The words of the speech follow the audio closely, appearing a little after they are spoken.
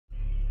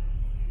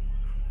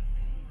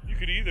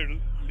could either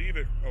leave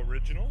it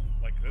original,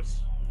 like this,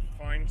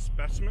 fine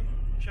specimen.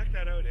 Check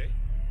that out, eh?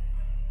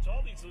 It's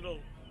all these little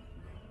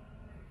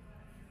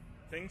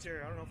things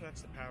here. I don't know if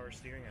that's the power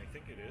steering. I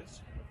think it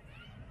is.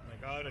 Oh my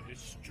God, a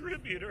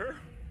distributor.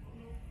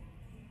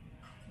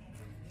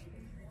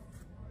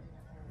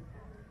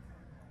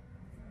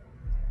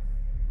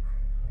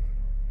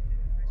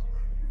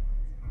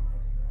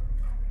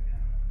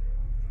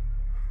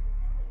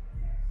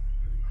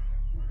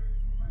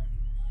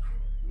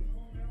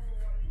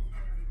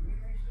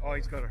 Oh,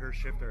 he's got a her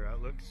shifter.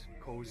 That looks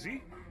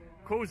cozy.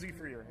 Cozy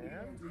for your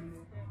hand.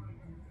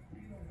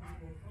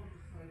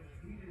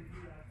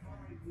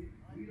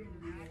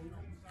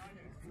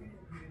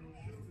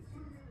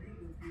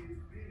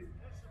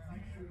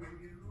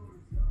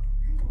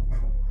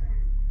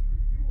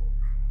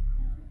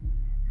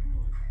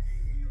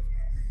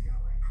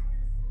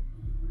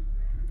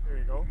 There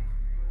you go.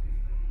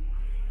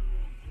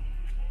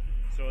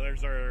 So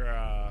there's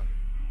our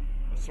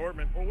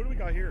assortment. Oh, what do we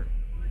got here?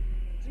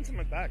 Seen some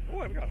in the back. Oh,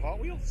 I've got Hot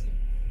Wheels.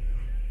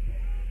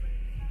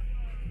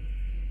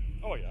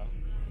 Oh, yeah.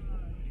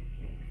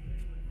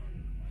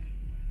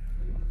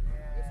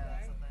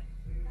 That's a thing.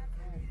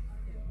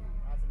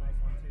 That's a nice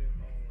one too.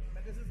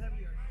 But this is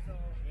heavier, so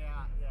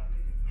yeah.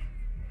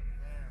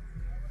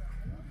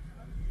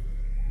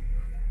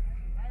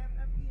 I have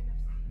FD and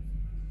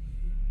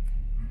FC.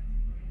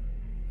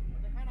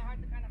 But they're kind of hard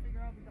to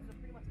figure out because they're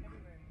pretty much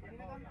everywhere.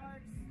 Pentagon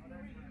parts.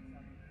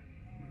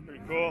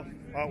 Pretty cool.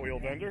 Hot Wheel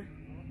vendor.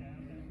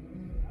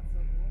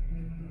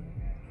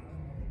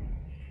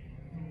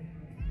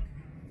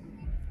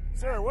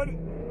 Sir,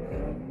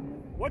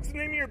 what's the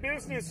name of your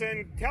business,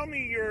 and tell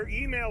me your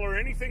email or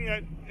anything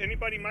that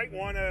anybody might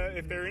want to,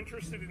 if they're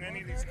interested in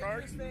any of these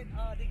cars. They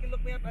can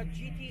look me up at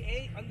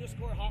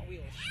GTA_Hot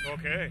Wheels.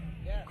 Okay,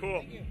 yeah, cool.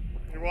 Thank you.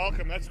 You're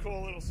welcome. That's a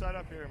cool little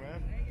setup here,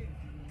 man. Thank you.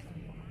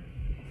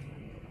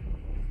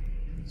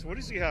 So what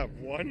does he have?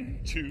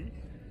 1, 2,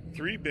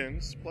 3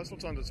 bins, plus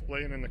what's on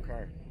display and in the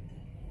car.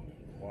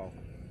 Wow.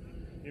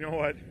 You know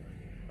what?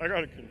 I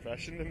got a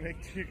confession to make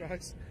to you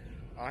guys.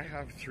 I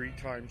have 3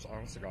 times,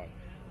 honest to God,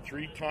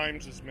 3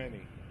 times as many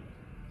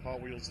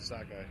Hot Wheels as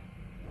that guy.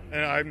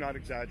 And I'm not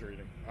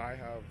exaggerating. I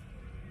have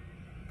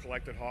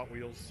collected Hot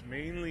Wheels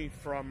mainly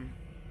from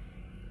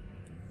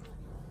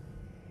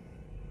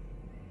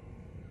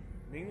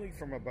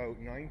about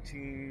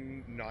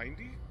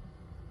 1990.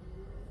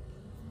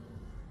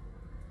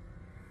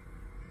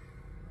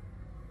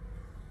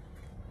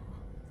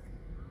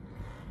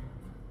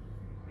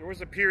 There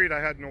was a period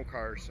I had no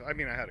cars. I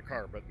mean, I had a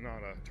car, but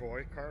not a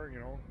toy car, you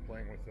know,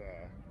 playing with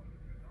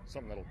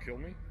something that'll kill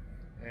me.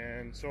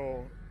 And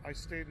so I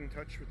stayed in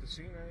touch with the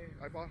scene.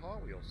 I bought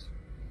Hot Wheels.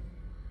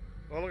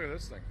 Oh, look at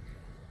this thing.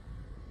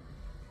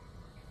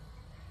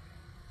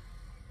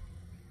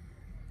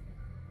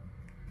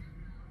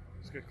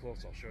 Let's get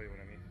close. I'll show you what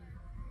I mean.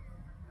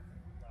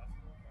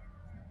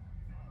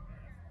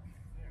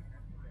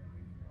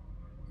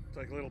 It's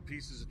like little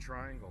pieces of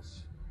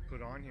triangles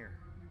put on here.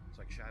 It's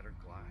like shattered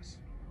glass.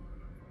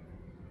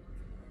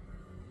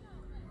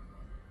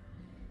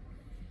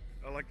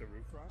 I like the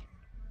roof rack,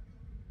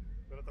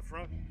 but at the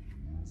front,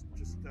 it's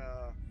just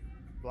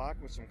black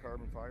with some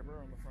carbon fiber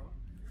on the front.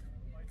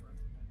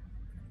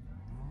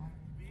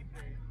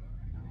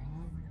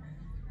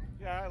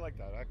 Yeah, I like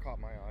that. That caught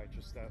my eye.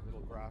 Just that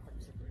little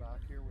graphics at the back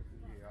here with the.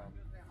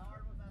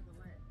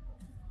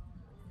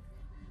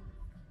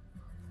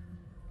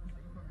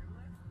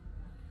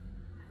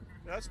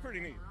 That's pretty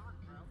neat.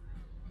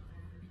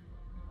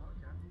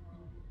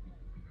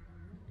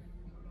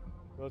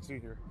 Let's see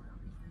here.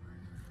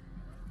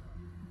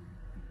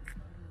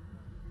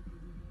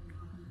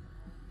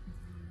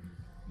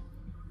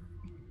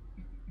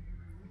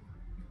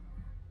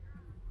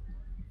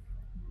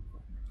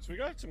 So we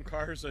got some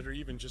cars that are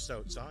even just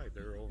outside.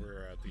 They're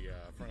over at the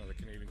front of the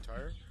Canadian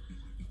Tire.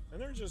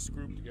 And they're just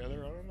grouped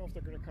together. I don't know if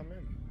they're going to come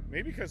in.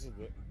 Maybe because of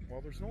the...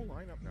 Well, there's no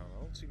lineup now.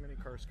 I don't see many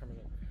cars coming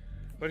in.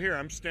 But here,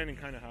 I'm standing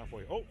kind of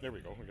halfway. Oh, there we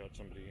go. We got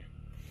somebody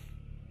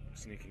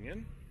sneaking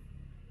in.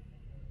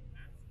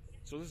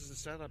 So this is the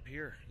setup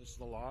here. This is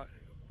the lot.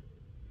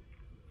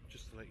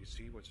 Just to let you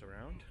see what's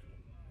around.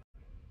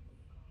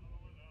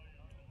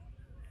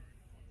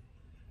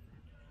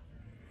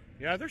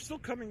 Yeah, they're still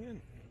coming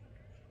in.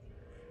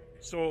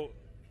 So,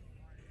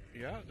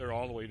 yeah, they're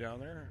all the way down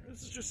there.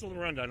 This is just a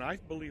little rundown. I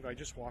believe I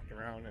just walked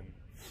around and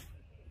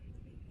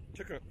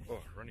took a...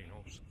 Oh, runny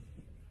nose.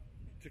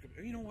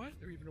 You know what?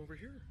 They're even over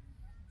here.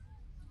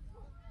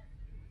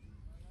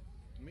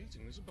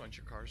 Amazing. There's a bunch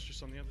of cars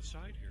just on the other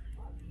side here.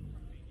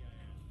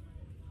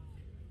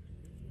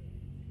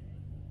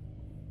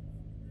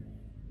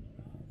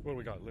 What do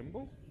we got?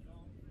 Limbo?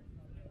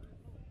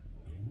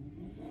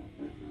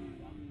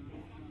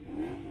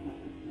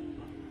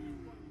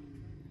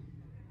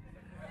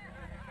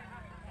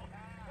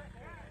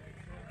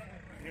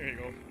 There you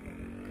go.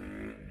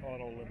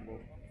 Auto Limbo.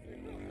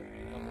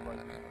 On the right.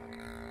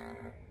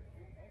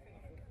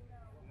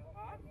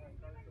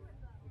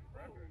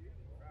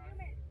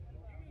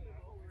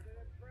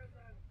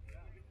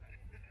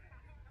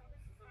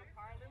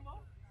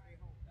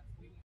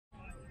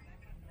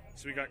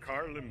 So we got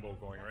car limbo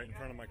going right in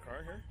front of my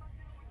car here.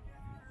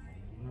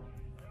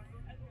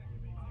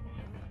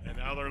 And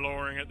now they're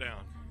lowering it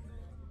down.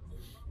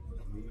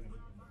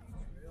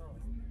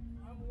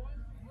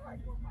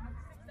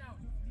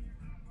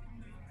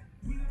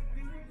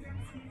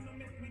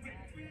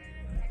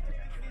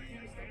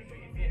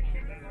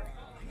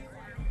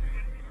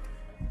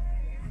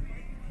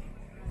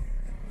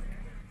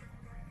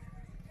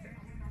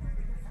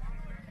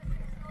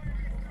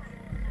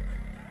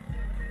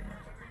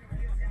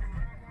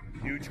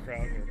 Huge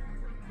crowd here.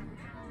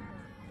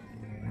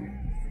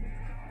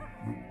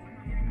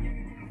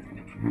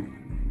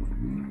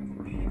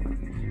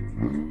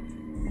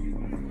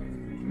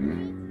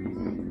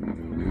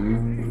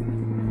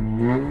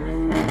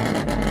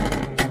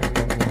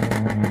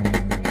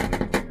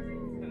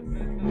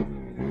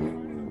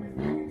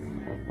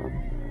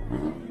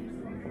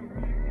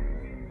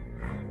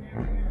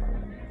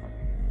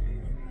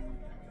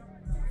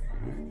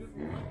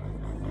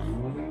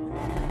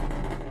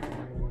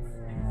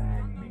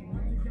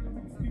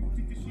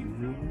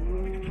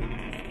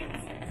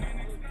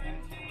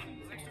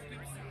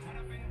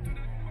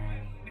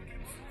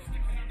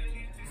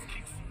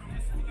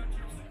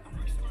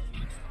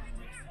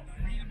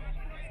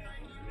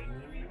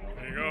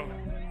 There you go.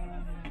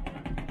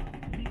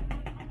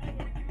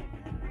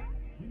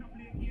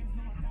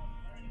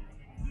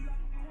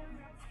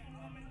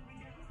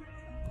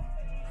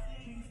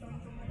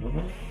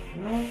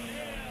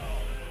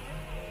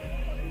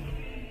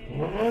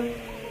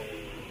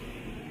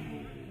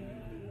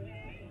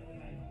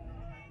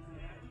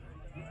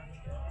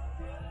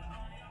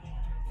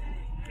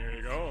 There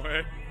you go.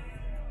 Hey.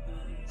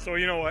 So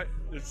you know what?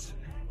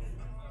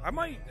 I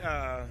might.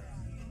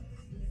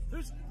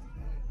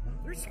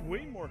 There's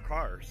way more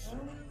cars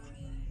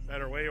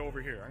that are way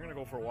over here. I'm gonna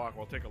go for a walk.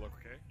 We'll take a look.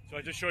 Okay. So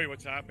I just show you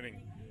what's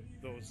happening.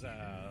 Those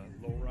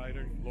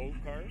Lowrider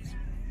cars.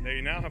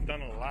 They now have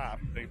done a lap.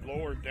 They've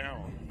lowered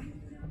down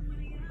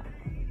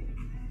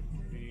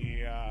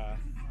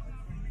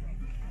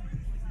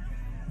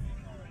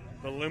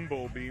the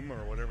limbo beam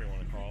or whatever you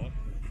want to call it.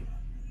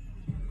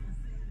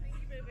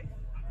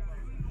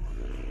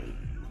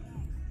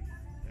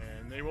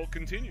 And they will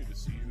continue to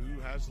see who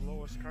has the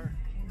lowest car.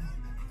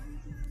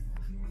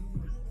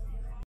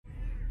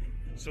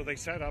 So they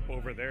set up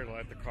over there to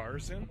let the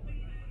cars in.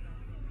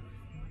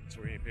 That's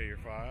where you pay your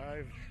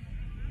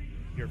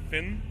your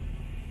fin.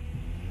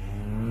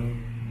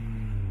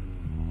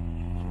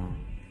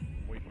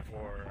 Waiting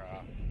for,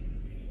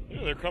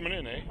 yeah, they're coming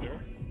in, eh? There.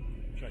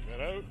 Check that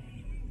out.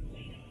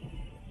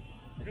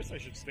 I guess I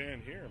should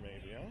stand here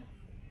maybe, huh?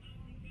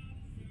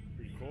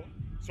 Pretty cool.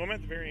 So I'm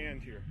at the very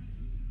end here.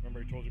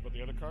 Remember I told you about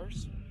the other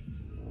cars?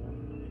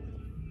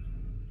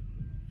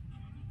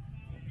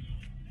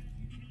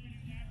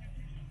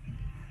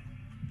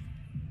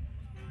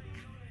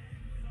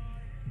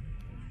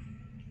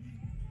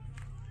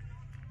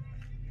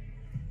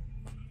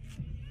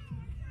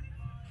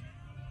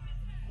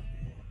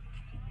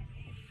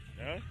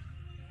 Yeah.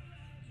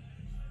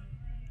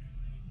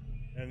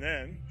 And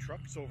then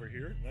trucks over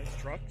here, nice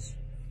trucks.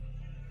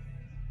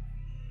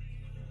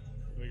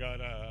 We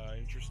got an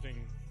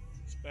interesting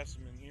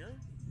specimen here.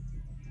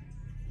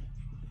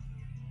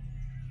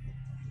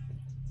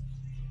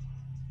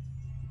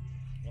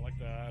 I like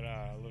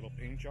that little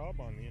paint job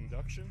on the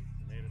induction.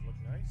 Made it look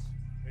nice.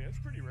 Hey, that's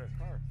a pretty rare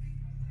car.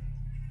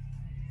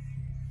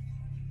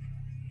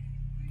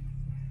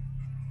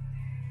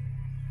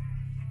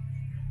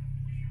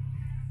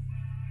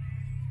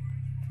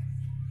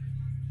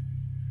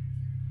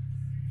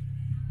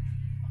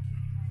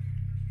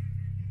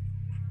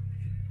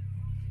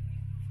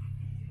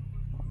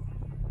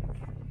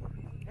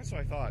 That's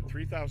what I thought.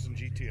 3000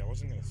 GT. I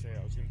wasn't going to say.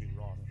 I was going to be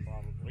wrong,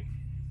 probably.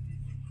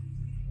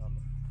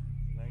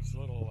 Nice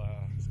little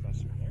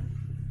specimen there.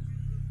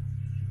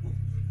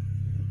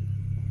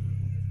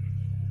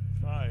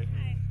 Hi.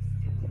 Hi.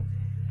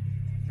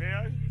 May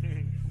I?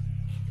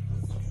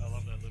 I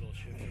love that little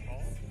shifter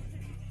ball.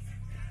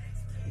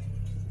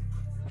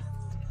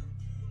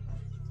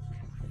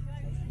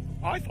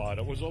 I thought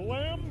it was a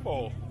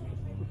Lambo.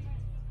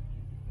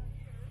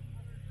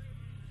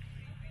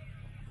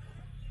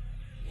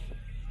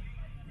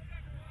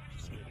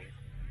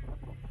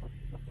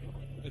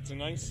 It's a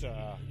nice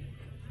little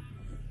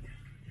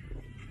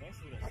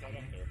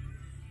setup there.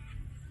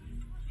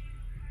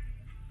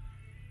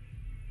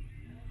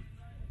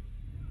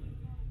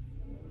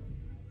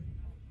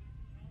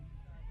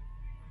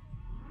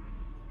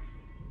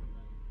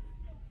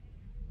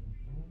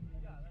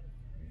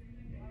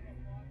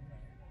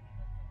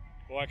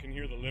 Well, I can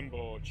hear the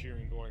limbo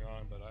cheering going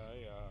on, but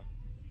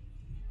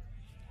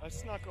I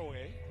snuck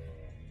away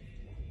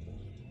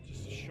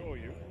just to show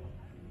you.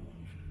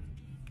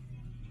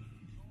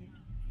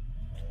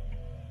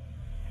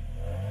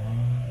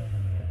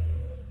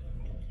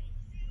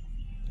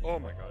 Oh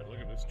my God, look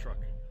at this truck.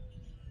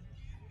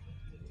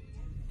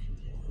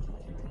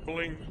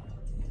 Bling'd.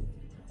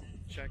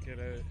 Check it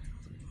out.